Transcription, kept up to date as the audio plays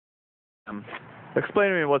Explain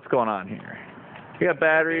to me what's going on here. You got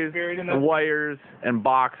batteries, and wires, and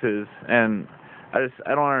boxes, and I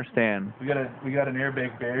don't understand. We got an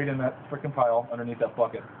airbag buried in that frickin' pile underneath that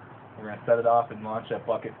bucket. We're gonna set it off and launch that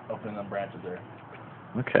bucket, opening them branches there.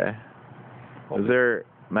 Okay. Is there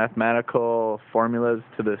mathematical formulas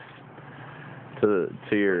to this, to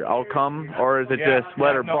your outcome, or is it just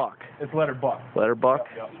letter buck? It's letter buck. Letter buck?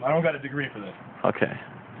 Yep. I don't got a degree for this. Okay.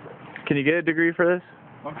 Can you get a degree for this?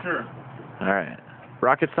 I'm sure. All right.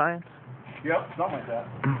 Rocket science? Yep, something like that.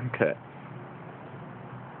 Okay.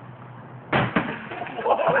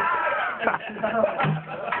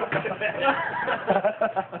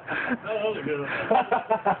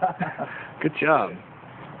 Good job.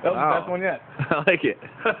 That was the best one yet. I like it.